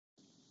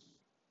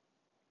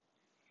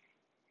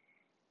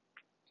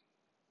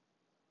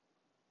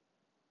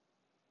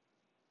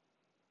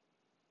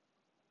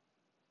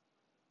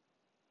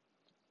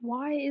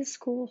Why is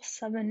school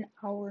 7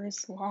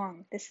 hours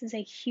long? This is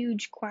a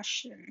huge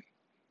question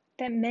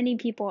that many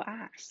people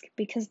ask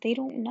because they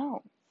don't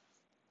know.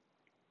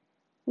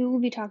 We will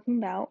be talking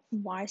about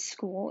why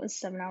school is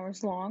 7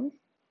 hours long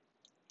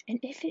and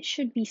if it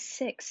should be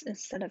 6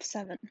 instead of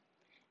 7.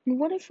 And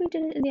what if we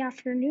did it in the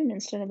afternoon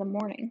instead of the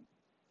morning?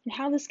 And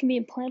how this can be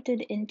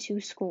implanted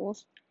into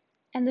schools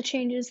and the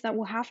changes that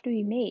will have to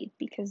be made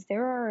because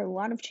there are a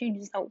lot of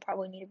changes that will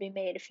probably need to be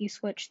made if you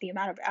switch the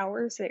amount of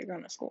hours that you're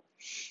going to school.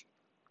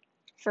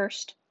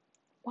 First,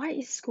 why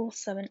is school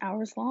 7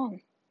 hours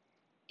long?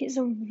 Is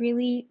a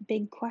really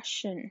big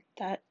question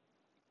that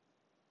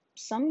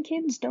some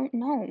kids don't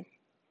know.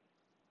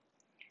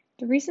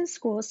 The reason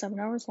school is 7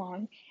 hours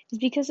long is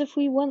because if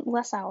we went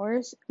less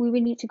hours, we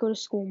would need to go to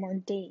school more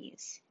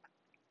days.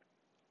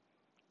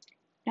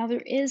 Now,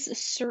 there is a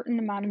certain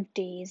amount of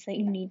days that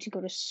you need to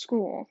go to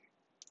school.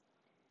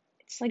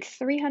 It's like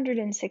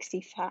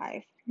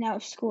 365. Now,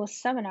 if school is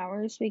 7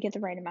 hours, we get the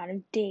right amount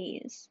of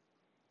days.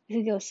 If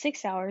we go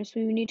 6 hours,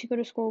 we would need to go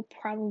to school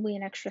probably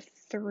an extra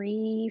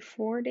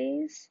 3-4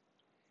 days,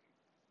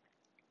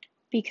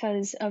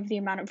 because of the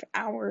amount of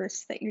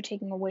hours that you're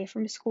taking away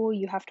from school,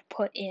 you have to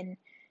put in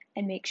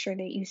and make sure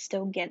that you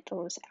still get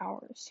those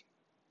hours.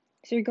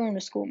 So you're going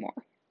to school more.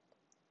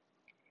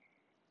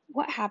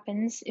 What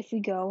happens if we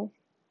go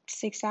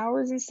 6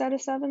 hours instead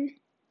of 7?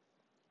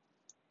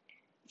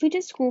 If we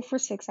did school for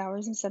 6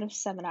 hours instead of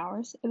 7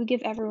 hours, it would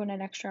give everyone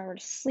an extra hour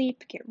to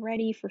sleep, get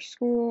ready for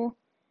school.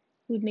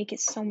 It would make it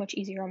so much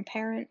easier on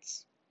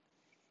parents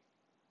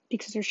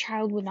because their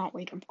child would not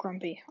wake up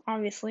grumpy,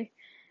 obviously.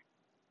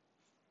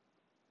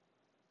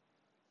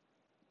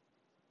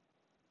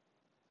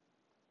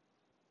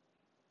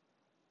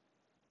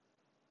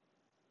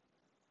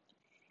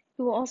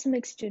 It will also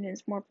make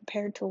students more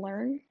prepared to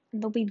learn,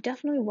 and they'll be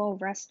definitely well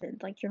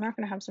rested. Like, you're not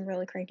going to have some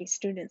really cranky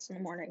students in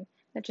the morning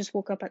that just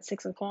woke up at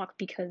 6 o'clock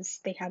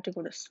because they had to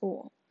go to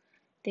school.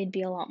 They'd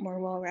be a lot more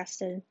well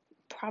rested,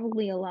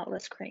 probably a lot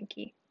less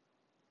cranky.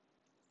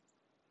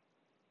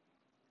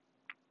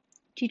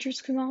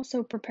 Teachers can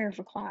also prepare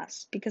for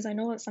class because I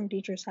know that some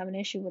teachers have an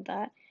issue with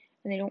that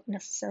and they don't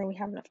necessarily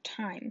have enough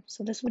time.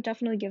 So this would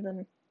definitely give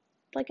them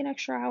like an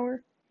extra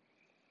hour.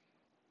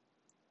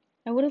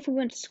 Now, what if we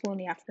went to school in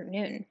the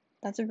afternoon?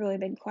 That's a really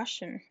big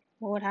question.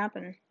 What would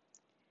happen?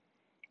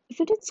 If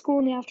we did school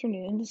in the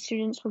afternoon, the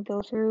students would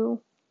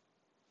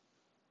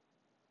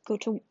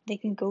they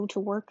can go to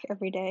work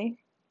every day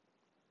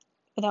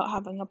without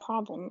having a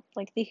problem.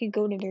 Like, they could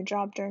go to their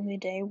job during the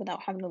day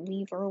without having to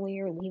leave early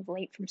or leave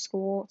late from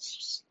school. It's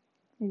just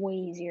way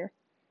easier.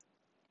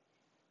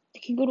 They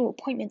can go to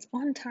appointments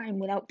on time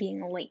without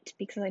being late,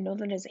 because I know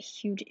that is a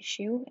huge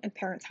issue and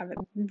parents have a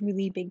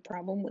really big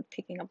problem with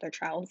picking up their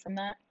child from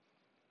that.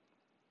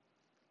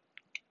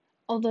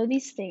 Although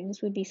these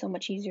things would be so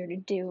much easier to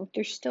do,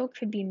 there still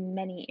could be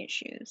many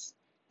issues.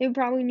 They would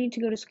probably need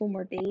to go to school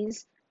more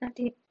days at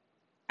the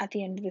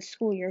end of the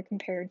school year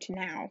compared to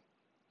now,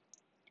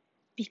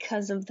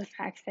 because of the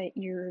fact that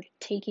you're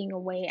taking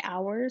away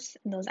hours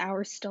and those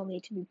hours still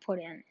need to be put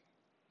in.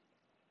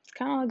 It's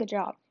kind of like a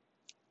job.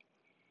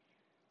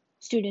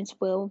 Students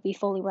will be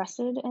fully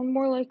rested and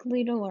more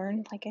likely to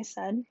learn, like I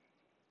said.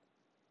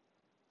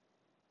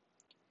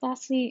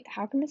 Lastly,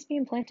 how can this be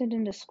implanted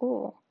into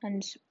school,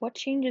 and what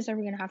changes are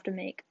we going to have to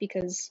make,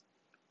 because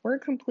we're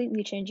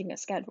completely changing a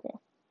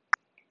schedule.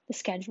 The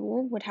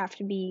schedule would have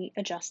to be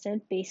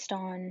adjusted based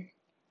on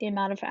the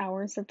amount of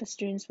hours that the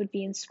students would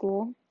be in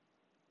school.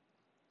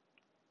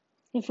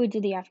 If we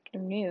did the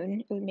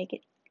afternoon, it would make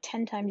it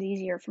 10 times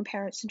easier for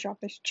parents to drop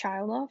their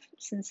child off,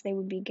 since they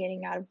would be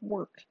getting out of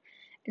work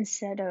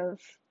instead of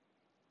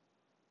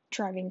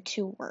driving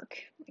to work,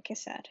 like I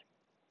said.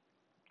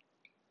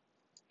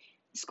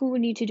 The school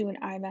would need to do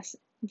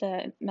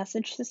the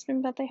message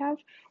system that they have,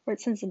 where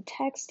it sends a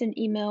text, an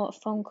email, a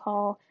phone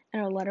call,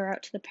 and a letter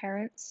out to the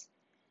parents.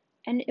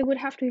 And it would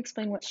have to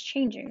explain what's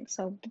changing.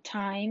 So the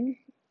time,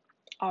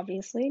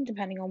 obviously,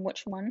 depending on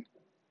which one,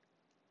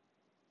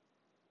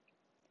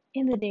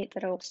 and the date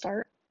that it will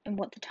start, and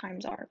what the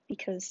times are,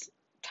 because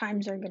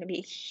times are going to be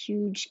a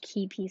huge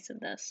key piece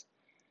of this.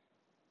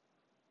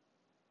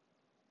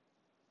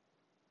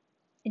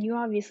 And you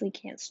obviously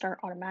can't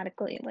start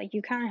automatically. Like,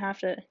 you kind of have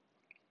to,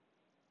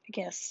 I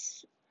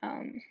guess,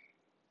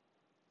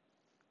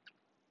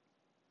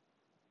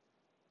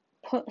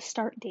 put a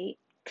start date,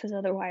 because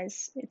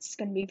otherwise it's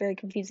going to be very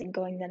confusing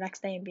going the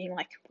next day and being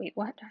like, wait,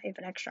 what? I have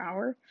an extra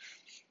hour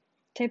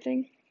type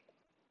thing.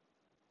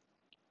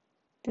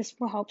 This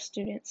will help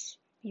students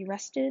be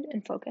rested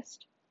and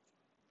focused.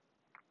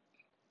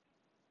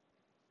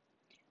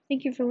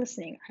 Thank you for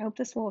listening. I hope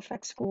this will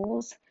affect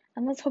schools,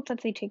 and let's hope that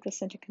they take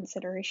this into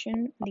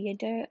consideration, the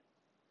idea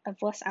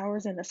of less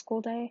hours in the school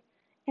day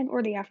and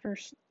or the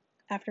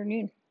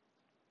afternoon.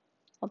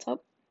 Let's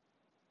hope.